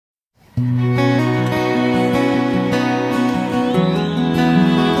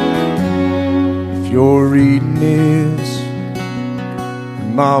reading this,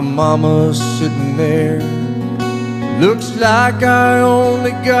 my mama's sitting there. Looks like I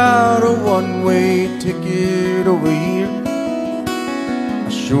only got a one-way ticket over here. I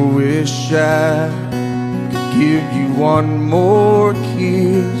sure wish I could give you one more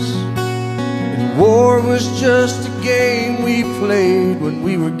kiss. And war was just a game we played when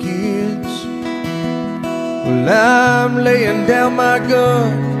we were kids. Well, I'm laying down my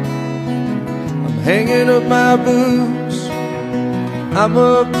gun, I'm hanging up my boots. I'm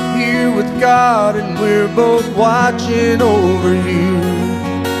up here with God and we're both watching over you.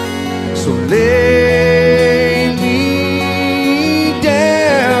 So lay me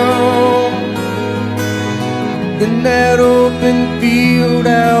down in that open field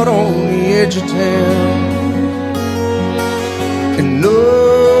out on the edge of town. And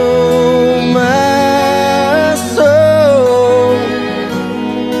oh my soul,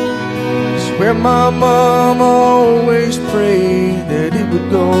 it's where my mama always prayed that it would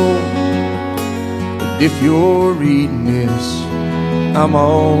go. But if you're reading this, I'm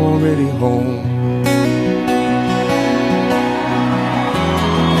already home.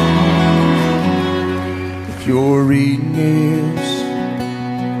 If you're reading this,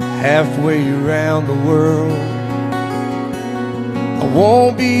 halfway around the world, I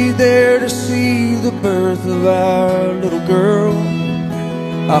won't be there to see the birth of our little girl.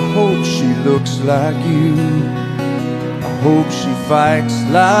 I hope she looks like you, I hope she fights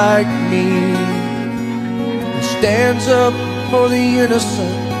like me, and stands up for the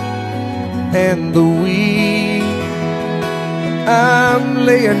innocent and the weak. I'm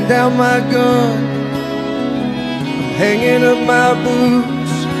laying down my gun, I'm hanging up my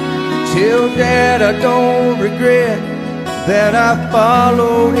boots. Tell Dad I don't regret that I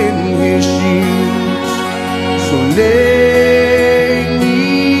followed in his shoes. So lay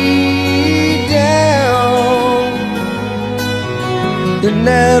me down in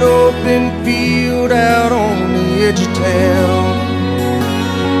that open field out on the edge of town.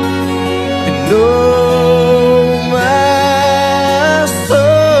 And oh my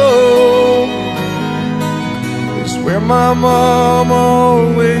soul, it's where my mom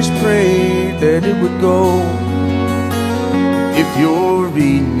always prayed that it would go. If you're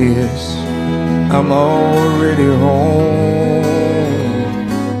reading this, I'm already home.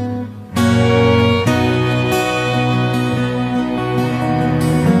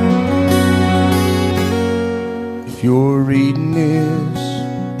 If you're reading this,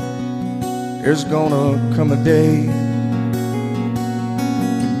 there's gonna come a day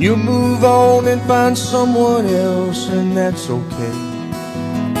when you move on and find someone else, and that's okay.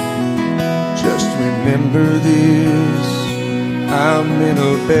 Just remember this, I'm in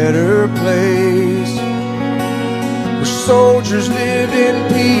a better place, where soldiers live in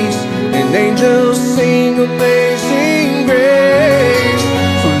peace and angels sing amazing grace.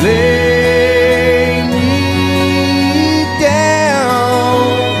 So lay me down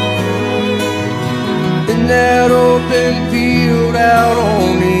in that open field out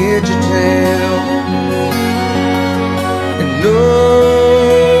on the edge of town. And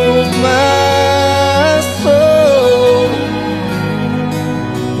oh my soul,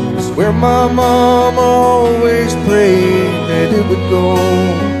 where my mom always prayed that it would go.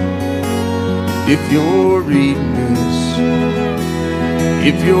 If you're reading this,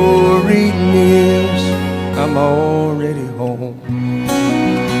 if you're reading this, I'm already